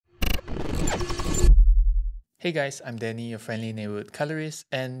Hey guys, I'm Danny, your friendly neighborhood colorist,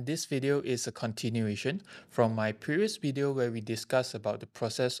 and this video is a continuation from my previous video where we discussed about the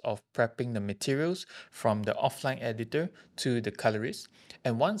process of prepping the materials from the offline editor to the colorist.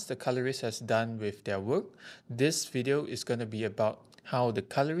 And once the colorist has done with their work, this video is going to be about how the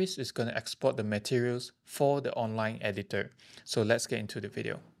colorist is going to export the materials for the online editor. So let's get into the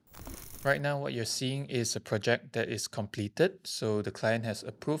video. Right now, what you're seeing is a project that is completed. So the client has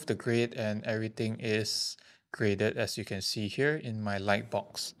approved the grade and everything is graded as you can see here in my light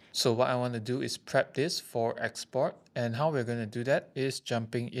box. So what I want to do is prep this for export, and how we're going to do that is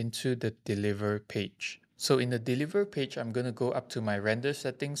jumping into the deliver page. So in the deliver page, I'm going to go up to my render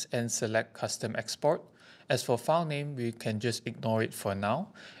settings and select custom export. As for file name, we can just ignore it for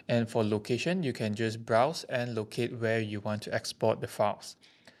now. And for location, you can just browse and locate where you want to export the files.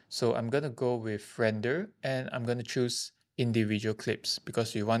 So I'm going to go with render and I'm going to choose individual clips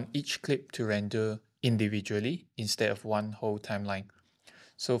because we want each clip to render individually instead of one whole timeline.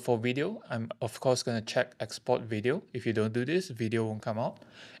 So for video, I'm of course going to check export video. If you don't do this, video won't come out.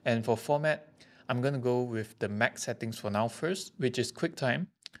 And for format, I'm going to go with the max settings for now first, which is QuickTime.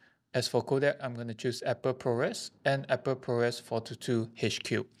 As for codec, I'm going to choose Apple ProRes and Apple ProRes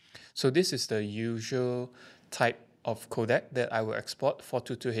 422HQ. So this is the usual type of codec that I will export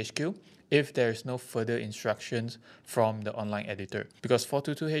 422HQ if there is no further instructions from the online editor, because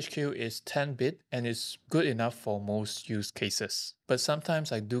 422HQ is 10-bit and is good enough for most use cases. But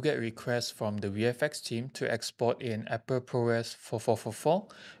sometimes I do get requests from the VFX team to export in Apple ProRes 4444,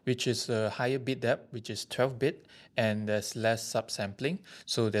 which is a higher bit depth, which is 12-bit, and there's less subsampling,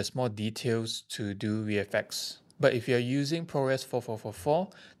 so there's more details to do VFX. But if you're using ProRes 4444,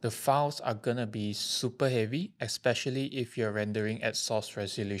 the files are gonna be super heavy, especially if you're rendering at source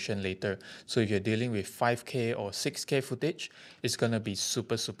resolution later. So if you're dealing with 5K or 6K footage, it's gonna be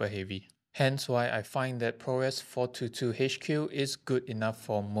super heavy. Hence why I find that ProRes 422HQ is good enough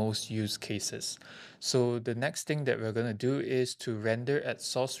for most use cases. So the next thing that we're going to do is to render at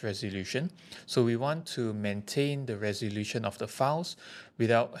source resolution. So we want to maintain the resolution of the files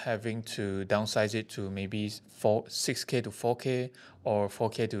without having to downsize it to maybe 6K to 4K or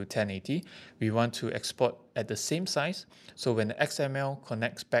 4K to 1080. We want to export at the same size. So when the XML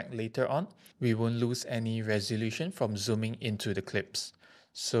connects back later on, we won't lose any resolution from zooming into the clips.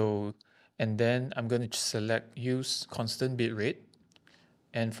 And then I'm going to select use constant bitrate.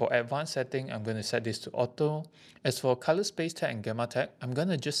 And for advanced setting, I'm going to set this to auto. As for color space tag and gamma tag, I'm going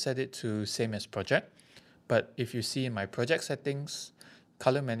to just set it to same as project. But if you see in my project settings,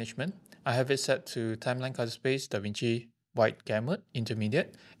 color management, I have it set to timeline color space, DaVinci white gamut,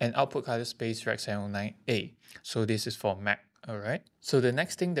 intermediate, and output color space Rec 709A. So this is for Mac. Alright, so the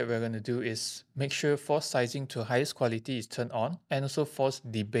next thing that we're going to do is make sure force sizing to highest quality is turned on, and also force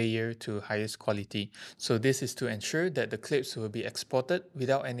debayer to highest quality. So this is to ensure that the clips will be exported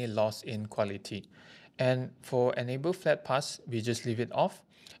without any loss in quality. And for enable flat pass, we just leave it off.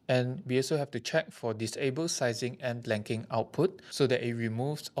 And we also have to check for disable sizing and blanking output so that it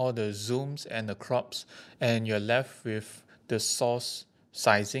removes all the zooms and the crops, and you're left with the source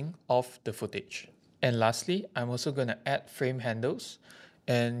sizing of the footage. And lastly, I'm also going to add frame handles.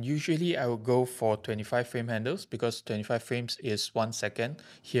 And usually I will go for 25 frame handles because 25 frames is 1 second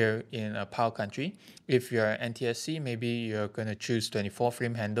here in a PAL country. If you're NTSC, maybe you're going to choose 24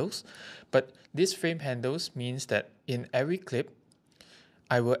 frame handles. But these frame handles means that in every clip,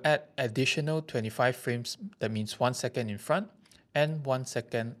 I will add additional 25 frames. That means 1 second in front and 1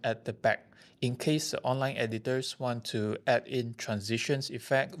 second at the back, in case the online editors want to add in transitions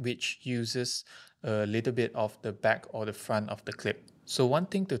effect, which uses a little bit of the back or the front of the clip. So one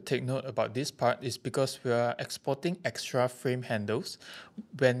thing to take note about this part is because we are exporting extra frame handles,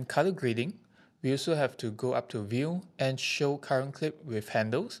 when color grading, we also have to go up to view and show current clip with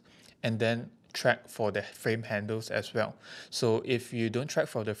handles, and then track for the frame handles as well. So if you don't track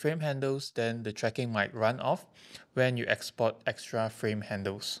for the frame handles, then the tracking might run off when you export extra frame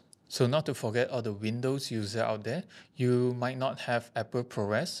handles. So not to forget all the Windows user out there, you might not have Apple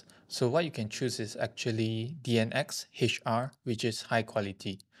ProRes. So what you can choose is actually DNX HR, which is high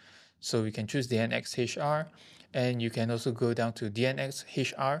quality. So we can choose DNX HR, and you can also go down to DNX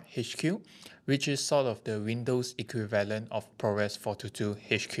HR HQ, which is sort of the Windows equivalent of ProRes 422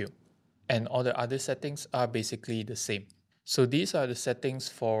 HQ. And all the other settings are basically the same. So these are the settings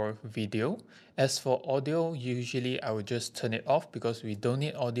for video. As for audio, usually I will just turn it off because we don't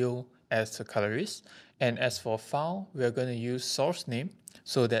need audio as a colorist. And as for file, we're going to use source name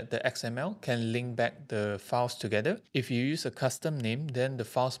so that the XML can link back the files together. If you use a custom name, then the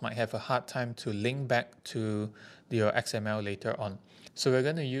files might have a hard time to link back to your XML later on. So we're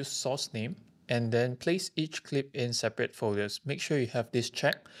going to use source name, and then place each clip in separate folders. Make sure you have this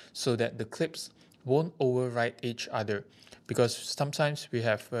checked so that the clips won't overwrite each other, because sometimes we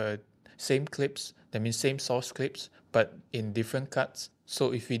have same clips, that means same source clips, but in different cuts.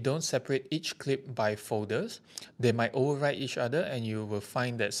 So if we don't separate each clip by folders, they might overwrite each other and you will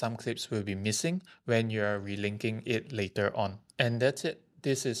find that some clips will be missing when you are relinking it later on. And that's it.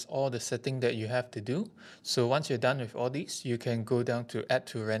 This is all the setting that you have to do. So once you're done with all these, you can go down to add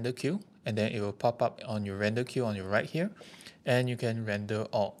to render queue, and then it will pop up on your render queue on your right here, and you can render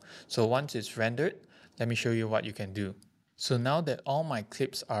all. So once it's rendered, let me show you what you can do. So now that all my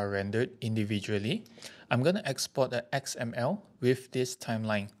clips are rendered individually, I'm going to export the XML with this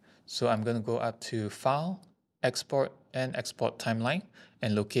timeline. So I'm going to go up to File, Export, and Export Timeline,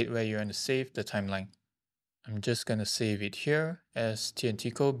 and locate where you want to save the timeline. I'm just going to save it here as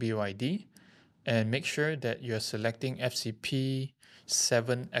Timecode BYD, and make sure that you're selecting FCP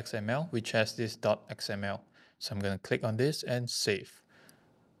 7 XML, which has this .xml. So I'm going to click on this and save.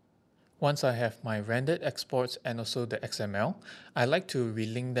 Once I have my rendered exports and also the XML, I like to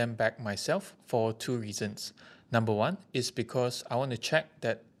relink them back myself for two reasons. Number one is because I want to check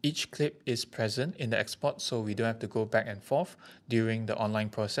that each clip is present in the export, so we don't have to go back and forth during the online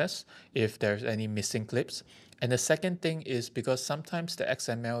process if there's any missing clips. And the second thing is because sometimes the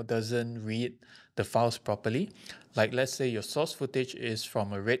XML doesn't read the files properly. Like let's say your source footage is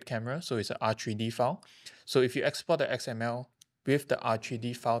from a RAID camera, so it's an R3D file. So if you export the XML with the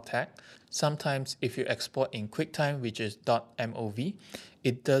R3D file tag, sometimes if you export in QuickTime, which is .mov,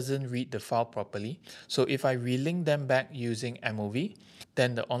 it doesn't read the file properly. So if I relink them back using MOV,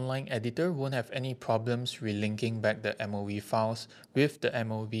 then the online editor won't have any problems relinking back the MOV files with the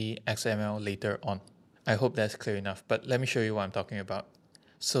MOV XML later on. I hope that's clear enough, but let me show you what I'm talking about.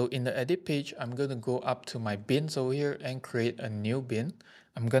 So in the edit page, I'm going to go up to my bins over here and create a new bin.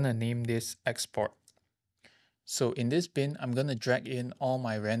 I'm going to name this export. So in this bin, I'm going to drag in all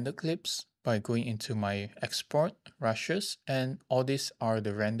my render clips by going into my export rushes, and all these are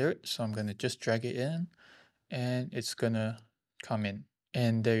the rendered. So I'm going to just drag it in and it's going to come in,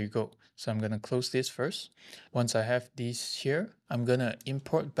 and there you go. So I'm going to close this first. Once I have these here, I'm going to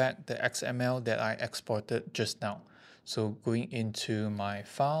import back the XML that I exported just now. So going into my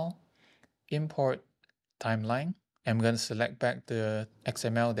file, import timeline, I'm going to select back the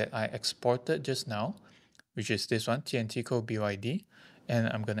XML that I exported just now, which is this one, Timecode BYD, and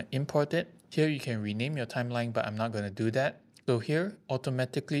I'm going to import it. Here you can rename your timeline, but I'm not going to do that. So here,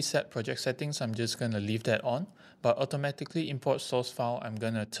 automatically set project settings, I'm just going to leave that on, but automatically import source file, I'm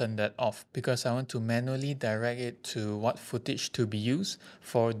going to turn that off because I want to manually direct it to what footage to be used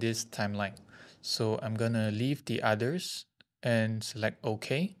for this timeline. So I'm going to leave the others and select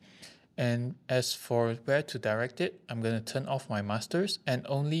OK. And as for where to direct it, I'm going to turn off my masters and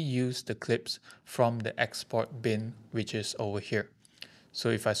only use the clips from the export bin, which is over here. So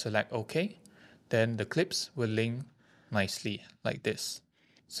if I select OK, then the clips will link nicely like this.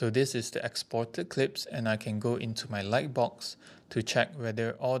 So this is the exported clips, and I can go into my lightbox to check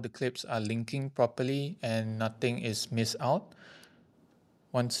whether all the clips are linking properly and nothing is missed out.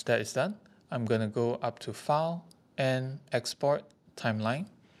 Once that is done, I'm going to go up to File and Export Timeline,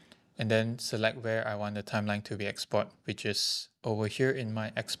 and then select where I want the timeline to be exported, which is over here in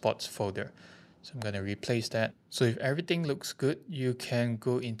my exports folder. So I'm going to replace that. So if everything looks good, you can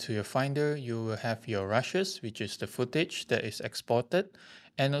go into your Finder. You will have your rushes, which is the footage that is exported,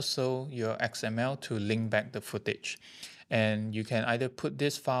 and also your XML to link back the footage. And you can either put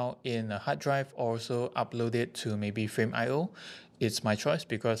this file in a hard drive or also upload it to maybe Frame.io. It's my choice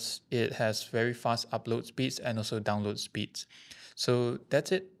because it has very fast upload speeds and also download speeds. So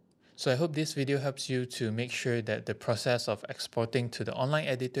that's it. So I hope this video helps you to make sure that the process of exporting to the online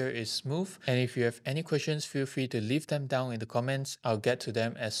editor is smooth. And if you have any questions, feel free to leave them down in the comments. I'll get to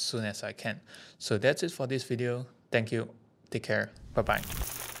them as soon as I can. So that's it for this video. Thank you. Take care.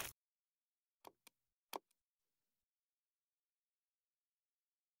 Bye-bye.